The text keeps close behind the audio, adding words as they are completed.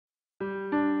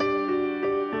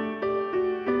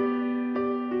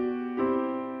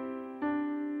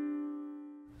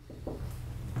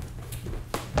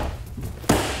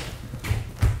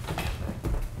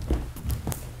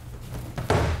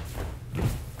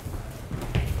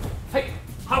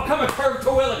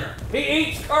Terwilliger. He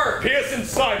eats curve. Pearson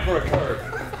signed for a curve.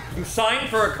 You signed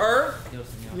for a curve?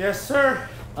 Yes, sir.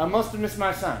 I must have missed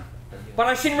my sign. But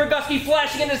I seen Rogowski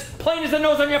flashing in as plain as the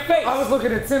nose on your face. I was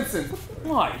looking at Simpson.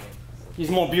 Why? He's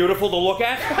more beautiful to look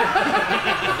at.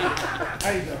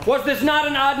 How you doing? Was this not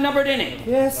an odd-numbered inning?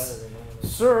 Yes,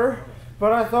 sir.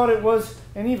 But I thought it was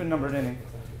an even-numbered inning.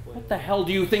 What the hell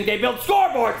do you think they built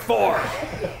scoreboards for?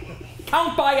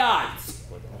 Count by odds.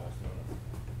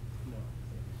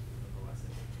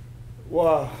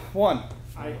 1,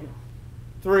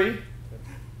 3,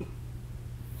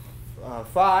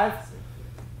 5,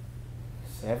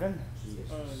 7,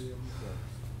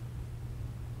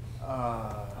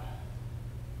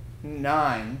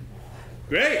 9.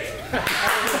 Great.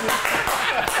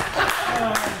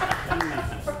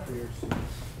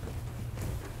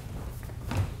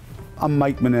 I'm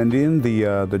Mike Menendian,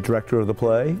 the director of the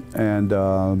play, and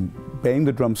Bang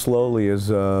the Drum Slowly is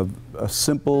a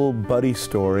simple buddy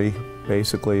story,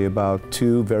 basically about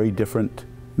two very different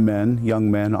men, young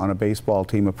men on a baseball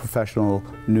team, a professional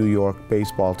New York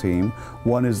baseball team.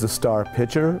 One is the star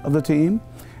pitcher of the team,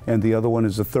 and the other one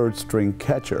is the third-string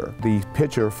catcher. The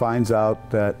pitcher finds out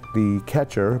that the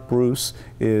catcher, Bruce,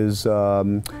 has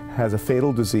a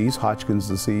fatal disease, Hodgkin's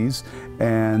disease,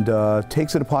 and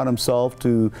takes it upon himself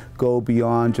to go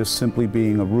beyond just simply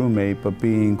being a roommate, but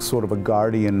being sort of a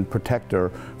guardian and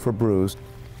protector for Bruce.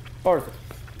 Arthur,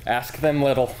 Ask them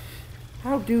little.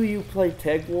 how do you play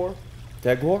Tag War?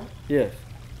 Teg War? Yes.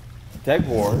 Teg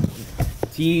War.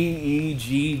 TEGWAR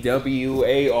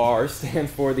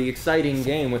stands for the exciting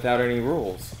game without any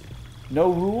rules.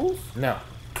 No rules? No.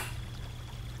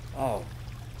 Oh.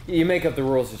 You make up the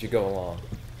rules as you go along.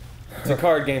 It's a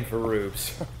card game for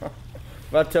rubes.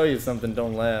 If I tell you something,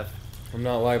 don't laugh. I'm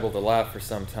not liable to laugh for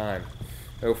some time.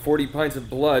 I owe 40 pints of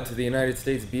blood to the United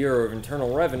States Bureau of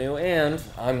Internal Revenue, and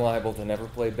I'm liable to never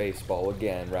play baseball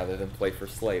again rather than play for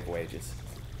slave wages.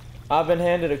 I've been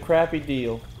handed a crappy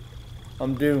deal.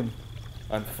 I'm doomed.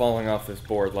 I'm falling off this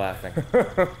board laughing.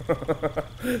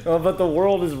 Oh, but the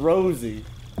world is rosy.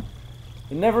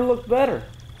 It never looked better.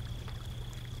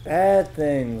 Bad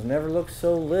things never look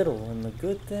so little, and the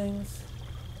good things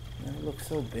never look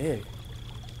so big.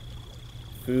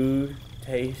 Food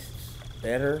tastes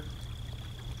better.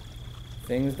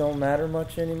 Things don't matter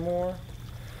much anymore.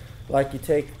 Like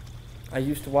I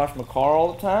used to wash my car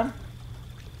all the time.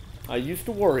 I used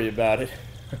to worry about it.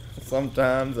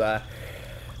 Sometimes I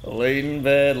laid in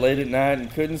bed late at night and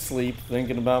couldn't sleep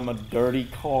thinking about my dirty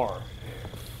car.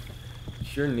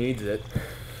 Sure needs it.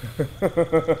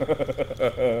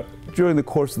 During the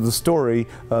course of the story,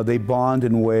 they bond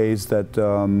in ways that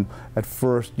at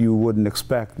first you wouldn't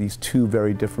expect these two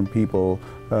very different people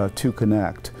to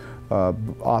connect.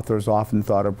 Authors often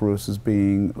thought of Bruce as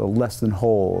being less than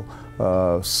whole,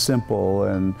 simple,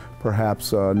 and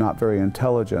perhaps not very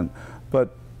intelligent,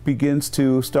 but begins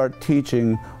to start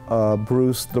teaching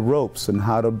Bruce the ropes and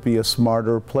how to be a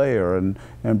smarter player, and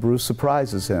Bruce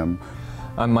surprises him.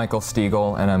 I'm Michael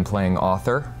Stiegel, and I'm playing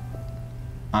Author.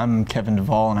 I'm Kevin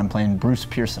Duvall, and I'm playing Bruce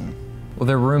Pearson. Well,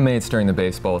 they're roommates during the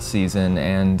baseball season,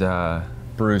 and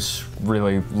Bruce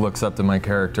really looks up to my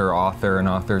character, Author, and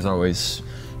Author's always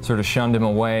sort of shunned him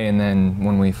away, and then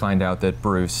when we find out that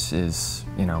Bruce is,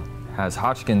 has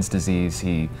Hodgkin's disease,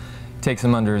 he takes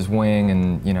him under his wing,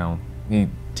 and, he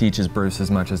teaches Bruce as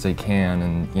much as they can,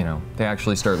 and, they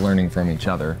actually start learning from each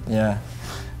other. Yeah,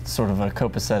 it's sort of a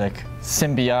copacetic,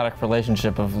 symbiotic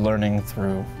relationship of learning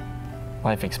through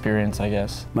life experience, I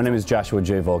guess. My name is Joshua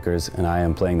J. Volkers, and I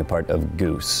am playing the part of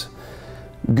Goose.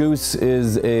 Goose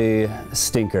is a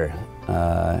stinker.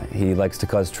 He likes to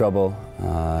cause trouble.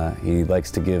 He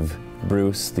likes to give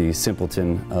Bruce, the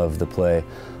simpleton of the play,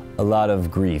 a lot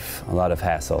of grief, a lot of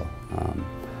hassle.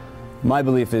 My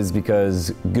belief is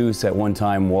because Goose at one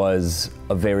time was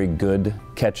a very good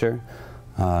catcher.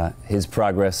 His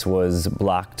progress was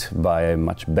blocked by a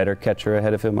much better catcher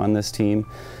ahead of him on this team.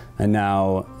 And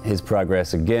now his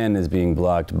progress again is being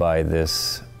blocked by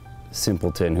this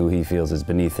simpleton who he feels is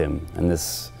beneath him. And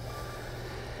this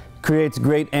creates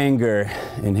great anger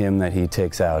in him that he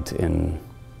takes out in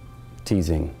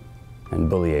teasing and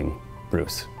bullying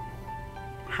Bruce.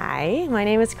 Hi, my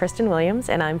name is Kristen Williams,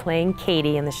 and I'm playing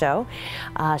Katie in the show.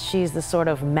 She's the sort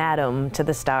of madam to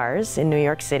the stars in New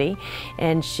York City,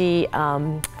 and she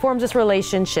forms this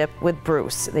relationship with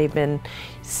Bruce. They've been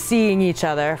seeing each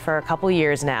other for a couple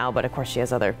years now, but of course she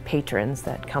has other patrons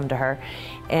that come to her.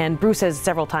 And Bruce has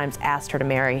several times asked her to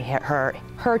marry her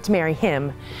to marry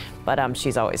him, but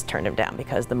she's always turned him down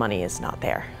because the money is not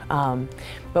there.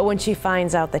 But when she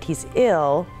finds out that he's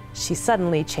ill, she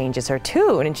suddenly changes her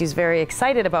tune, and she's very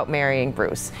excited about marrying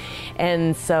Bruce.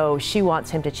 And so she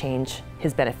wants him to change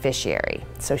his beneficiary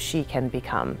so she can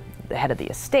become the head of the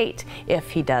estate if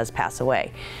he does pass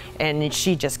away. And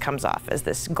she just comes off as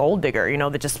this gold digger, you know,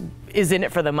 that just is in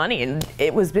it for the money. And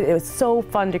it was so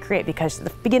fun to create, because at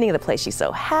the beginning of the play she's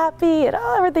so happy and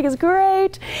everything is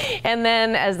great. And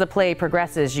then as the play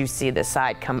progresses, you see this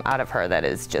side come out of her that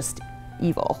is just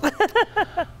evil.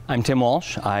 I'm Tim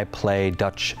Walsh. I play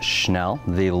Dutch Schnell,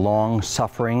 the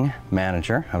long-suffering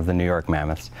manager of the New York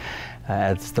Mammoths.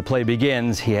 As the play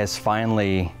begins, he has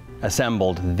finally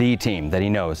assembled the team that he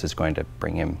knows is going to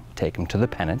take him to the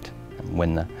pennant,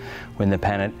 win the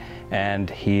pennant, and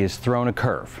he is thrown a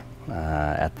curve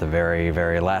at the very,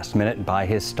 very last minute by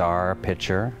his star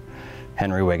pitcher,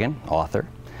 Henry Wiggin, author,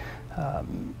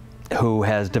 who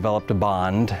has developed a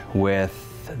bond with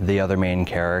the other main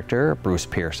character, Bruce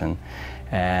Pearson,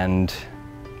 and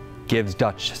gives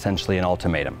Dutch essentially an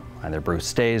ultimatum. Either Bruce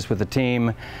stays with the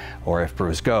team, or if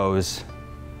Bruce goes,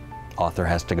 author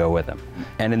has to go with him.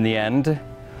 And in the end,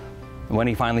 when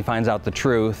he finally finds out the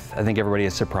truth, I think everybody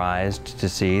is surprised to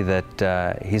see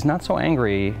that he's not so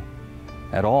angry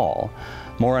at all,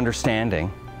 more understanding,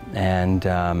 and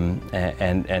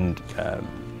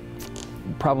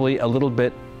probably a little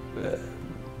bit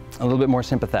more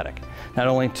sympathetic, not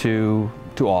only to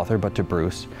author but to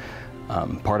Bruce.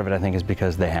 Part of it, I think, is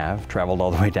because they have traveled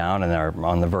all the way down and are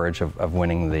on the verge of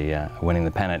winning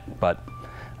the pennant. But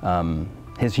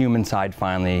his human side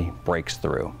finally breaks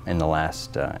through in the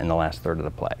last third of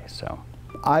the play. So,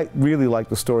 I really like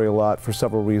the story a lot for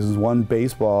several reasons. One,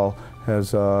 baseball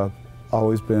has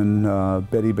always been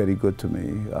very, very good to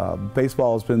me.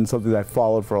 Baseball has been something that I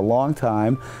followed for a long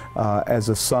time. As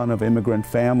a son of immigrant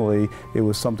family, it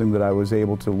was something that I was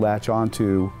able to latch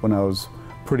onto when I was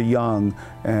pretty young,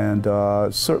 and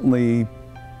certainly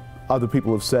other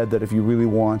people have said that if you really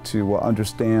want to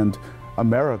understand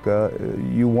America,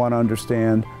 you want to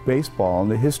understand baseball,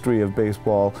 and the history of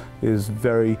baseball is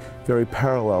very, very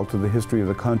parallel to the history of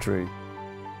the country.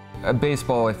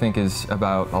 Baseball, I think, is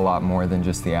about a lot more than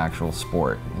just the actual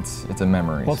sport. It's a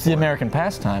memory. Well, it's the American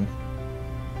pastime.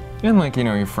 And, like, you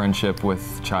know, your friendship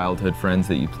with childhood friends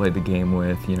that you played the game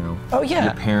with, you know. Oh, yeah.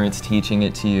 Your parents teaching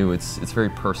it to you. It's very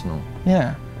personal.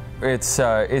 Yeah. It's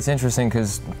interesting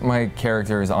because my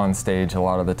character is on stage a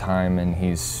lot of the time, and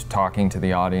he's talking to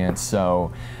the audience.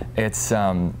 So it's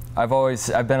I've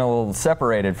been a little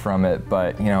separated from it,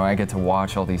 but you know, I get to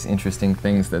watch all these interesting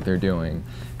things that they're doing.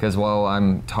 Because while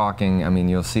I'm talking, I mean,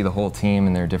 you'll see the whole team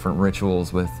and their different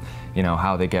rituals with, you know,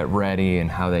 how they get ready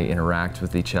and how they interact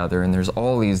with each other, and there's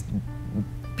all these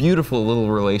beautiful little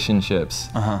relationships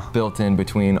built in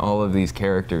between all of these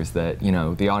characters that, you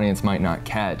know, the audience might not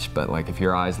catch, but like if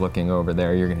your eye's looking over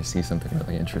there, you're going to see something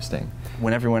really interesting.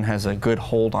 When everyone has a good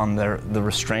hold on the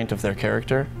restraint of their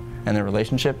character and their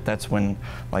relationship, that's when,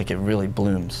 like, it really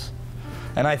blooms.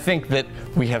 And I think that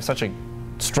we have such a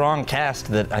strong cast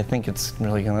that I think it's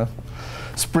really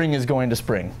spring is going to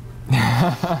spring.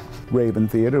 Raven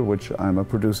Theater, which I'm a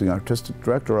producing artistic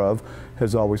director of,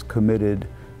 has always committed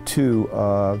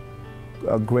to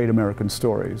great American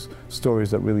stories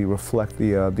that really reflect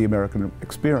the American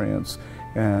experience.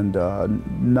 And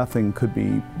nothing could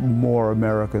be more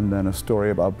American than a story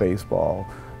about baseball,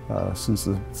 since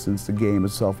the game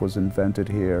itself was invented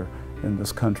here in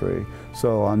this country.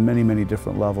 So on many, many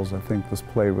different levels, I think this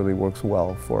play really works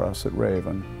well for us at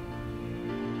Raven.